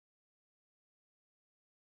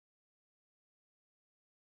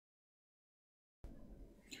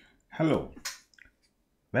Hello,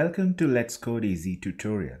 welcome to Let's Code Easy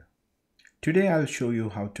tutorial. Today I'll show you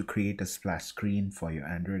how to create a splash screen for your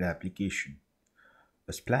Android application.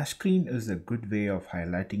 A splash screen is a good way of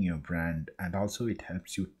highlighting your brand, and also it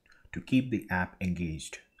helps you to keep the app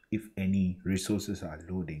engaged if any resources are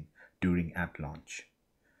loading during app launch.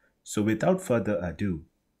 So without further ado,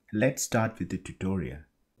 let's start with the tutorial.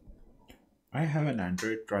 I have an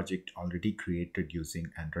Android project already created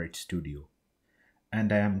using Android Studio,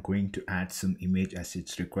 and I am going to add some image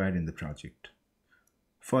assets required in the project.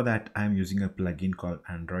 For that, I am using a plugin called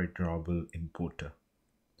Android Drawable Importer.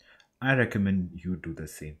 I recommend you do the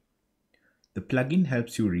same. The plugin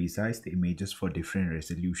helps you resize the images for different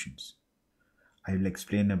resolutions. I will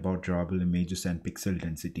explain about drawable images and pixel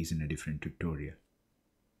densities in a different tutorial.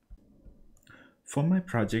 For my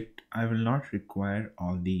project, I will not require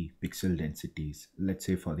all the pixel densities, let's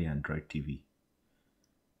say for the Android TV.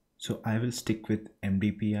 So I will stick with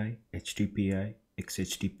MDPI, HDPI,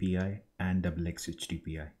 XHDPI, and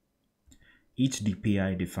XXHDPI. Each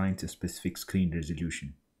DPI defines a specific screen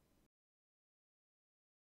resolution.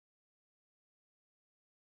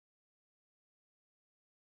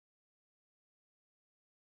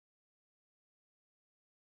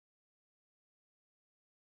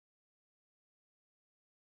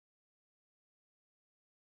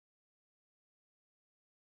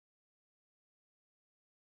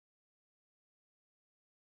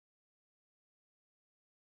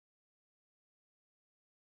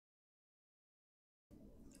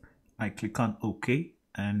 I click on OK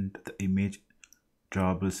and the image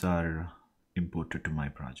drawables are imported to my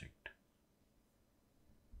project.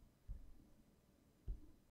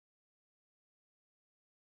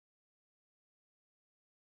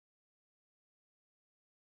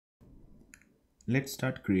 Let's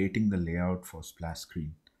start creating the layout for splash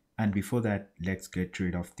screen. And before that, let's get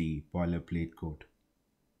rid of the boilerplate code.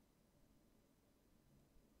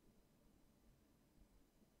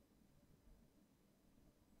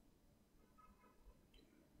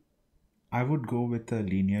 I would go with a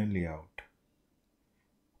linear layout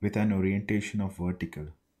with an orientation of vertical,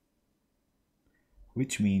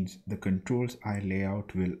 which means the controls I lay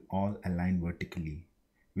out will all align vertically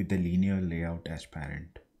with the linear layout as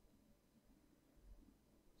parent.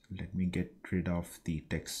 Let me get rid of the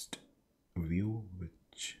text view,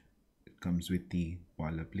 which comes with the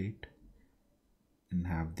boilerplate, and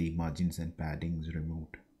have the margins and paddings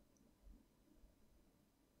removed.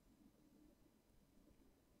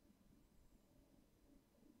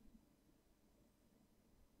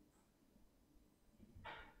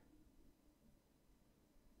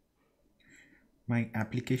 My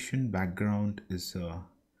application background is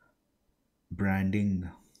branding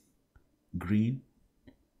green,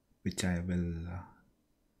 which I will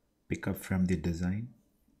pick up from the design.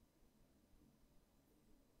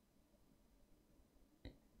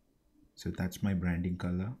 So that's my branding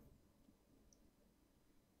color.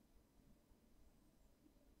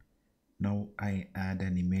 Now I add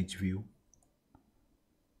an image view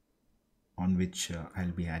on which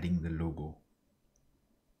I'll be adding the logo.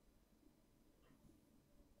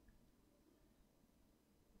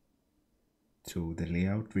 So the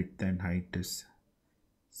layout width and height is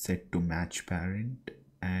set to match parent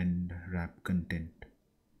and wrap content.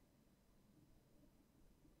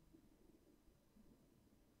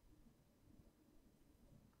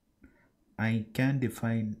 I can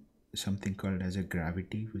define something called as a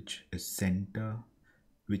gravity, which is center,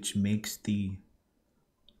 which makes the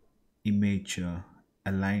image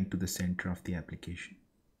aligned to the center of the application.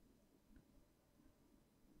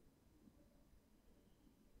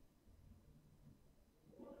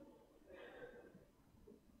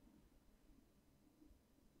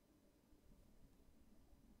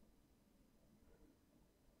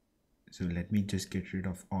 So let me just get rid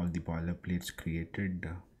of all the boilerplates created.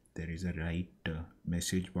 There is a write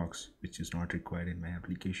message box which is not required in my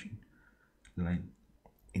application line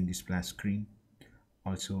in the splash screen.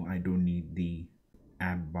 Also, I don't need the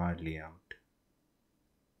app bar layout.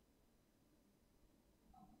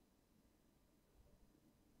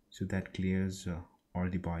 So that clears all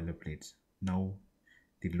the boilerplates. Now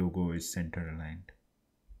the logo is center aligned.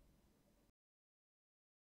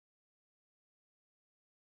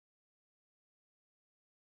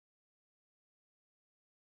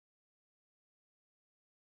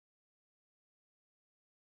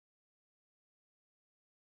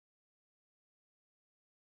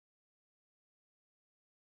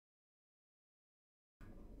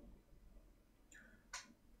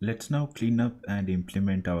 Let's now clean up and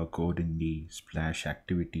implement our code in the Splash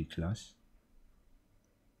activity class.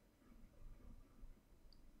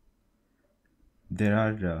 there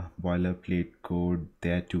are boilerplate code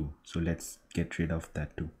there too, so let's get rid of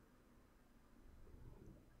that too.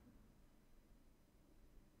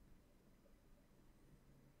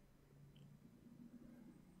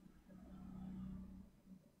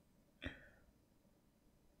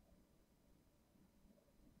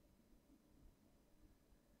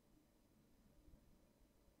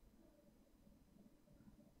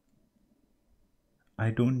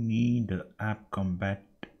 I don't need app combat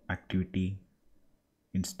activity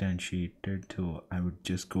instantiated, so I would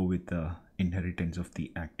just go with the inheritance of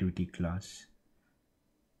the activity class.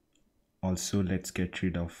 Also, let's get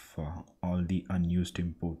rid of all the unused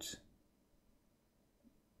imports,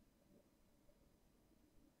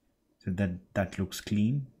 so that looks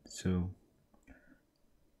clean. So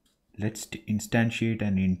let's instantiate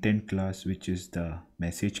an intent class, which is the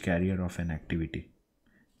message carrier of an activity.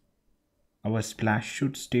 Our splash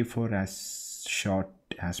should stay for as short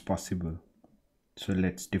as possible, so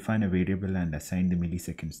let's define a variable and assign the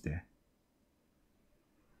milliseconds there.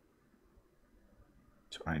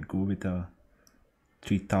 So I'd go with a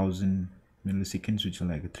 3000 milliseconds, which is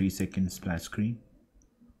like a 3-second splash screen.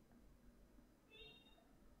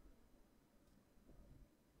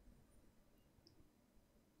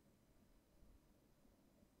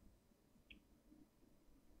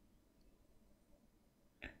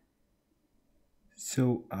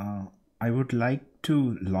 So I would like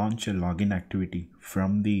to launch a login activity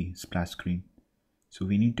from the splash screen. So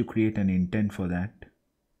we need to create an intent for that.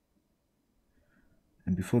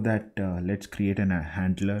 And before that, let's create a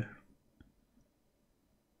handler.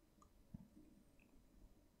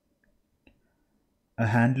 A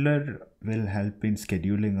handler will help in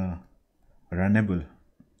scheduling a runnable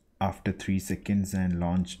after 3 seconds and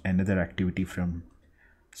launch another activity from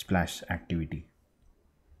splash activity.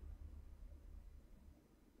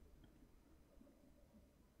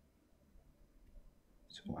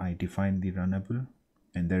 So I define the runnable,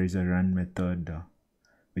 and there is a run method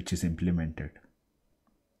which is implemented.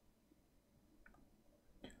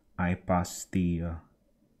 I pass the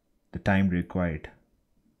time required,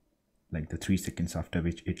 like the 3 seconds after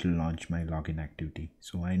which it will launch my login activity.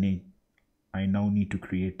 So I now need to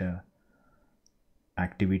create a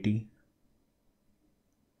activity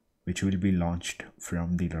which will be launched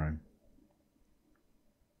from the run.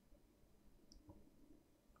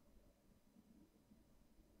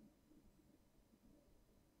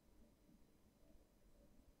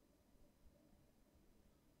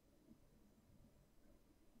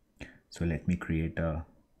 So let me create a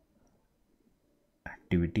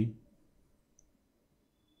activity.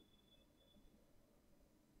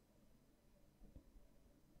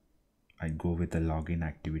 I go with the login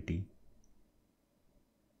activity.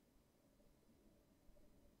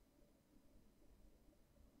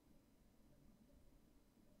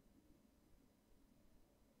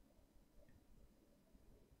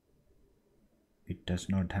 It does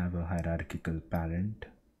not have a hierarchical parent.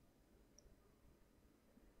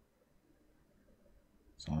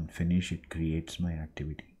 So on finish, it creates my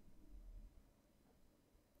activity.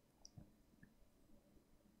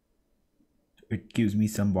 It gives me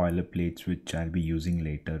some boilerplates which I'll be using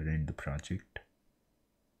later in the project.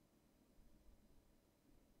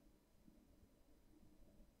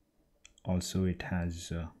 Also, it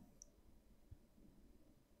has a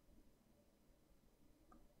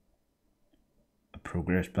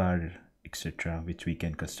progress bar, etc., which we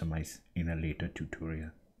can customize in a later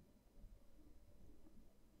tutorial.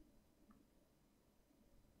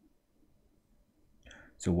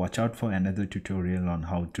 So watch out for another tutorial on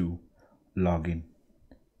how to log in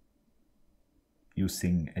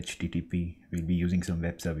using HTTP. We'll be using some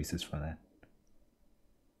web services for that.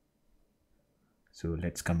 So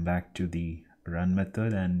let's come back to the run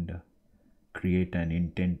method and create an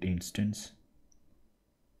intent instance.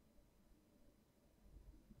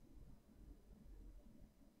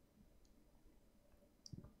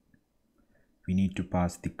 We need to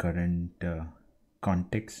pass the current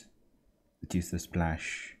context, which is the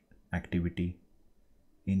splash activity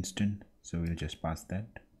instant. So we'll just pass that.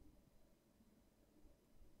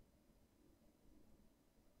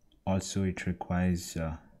 Also, it requires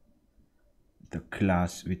the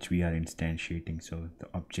class which we are instantiating, so the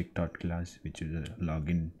object.class, which is a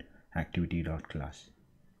login activity.class.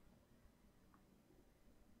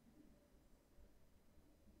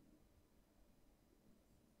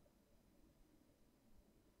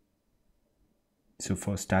 So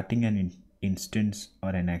for starting an instance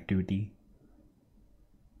or an activity,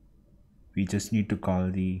 we just need to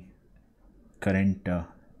call the current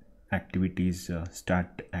activities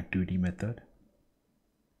start activity method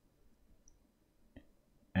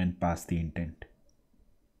and pass the intent.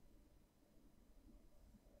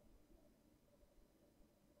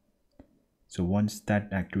 So once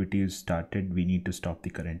that activity is started, we need to stop the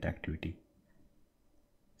current activity.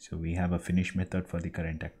 So we have a finish method for the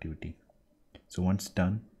current activity. So once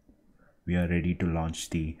done, we are ready to launch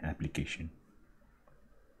the application.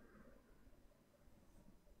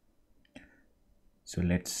 So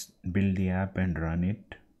let's build the app and run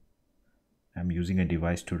it. I'm using a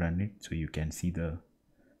device to run it, so you can see the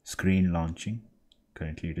screen launching.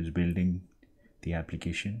 Currently it is building the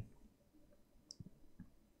application.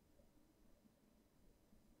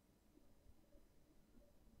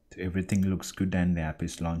 So everything looks good and the app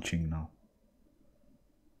is launching now.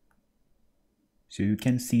 So you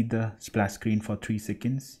can see the splash screen for 3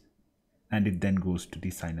 seconds and it then goes to the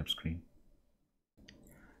sign up screen.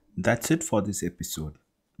 That's it for this episode.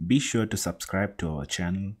 Be sure to subscribe to our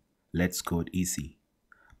channel Let's Code Easy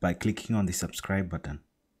by clicking on the subscribe button.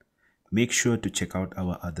 Make sure to check out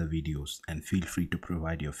our other videos and feel free to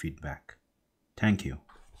provide your feedback. Thank you.